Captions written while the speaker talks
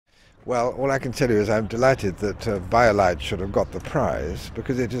Well, all I can tell you is I'm delighted that BioLite should have got the prize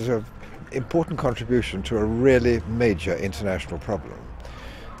because it is an important contribution to a really major international problem.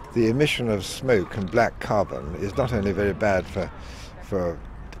 The emission of smoke and black carbon is not only very bad for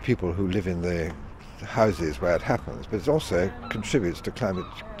the people who live in the houses where it happens, but it also contributes to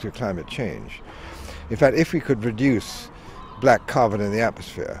climate change. In fact, if we could reduce black carbon in the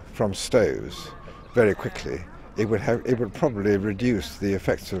atmosphere from stoves very quickly, it would probably reduce the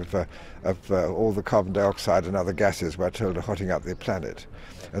effects of all the carbon dioxide and other gases we're told are hotting up the planet.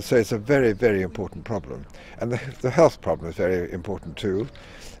 And so it's a very, very important problem. And the health problem is very important too.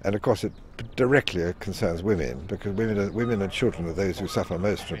 And of course it directly concerns women, because women and children are those who suffer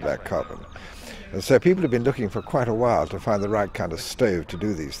most from black carbon. And so people have been looking for quite a while to find the right kind of stove to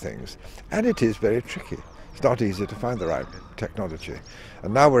do these things. And it is very tricky. It's not easy to find the right technology.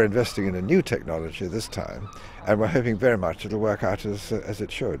 And now we're investing in a new technology this time, and we're hoping very much it'll work out as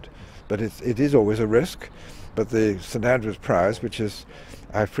it should. But it is always a risk. But the St Andrews Prize, which is,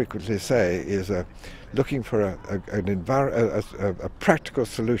 I frequently say, is looking for a practical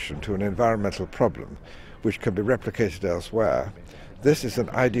solution to an environmental problem which can be replicated elsewhere. This is an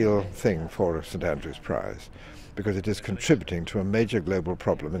ideal thing for a St Andrews Prize, because it is contributing to a major global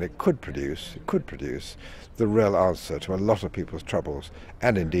problem, and it could produce the real answer to a lot of people's troubles,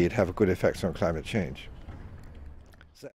 and indeed have good effects on climate change.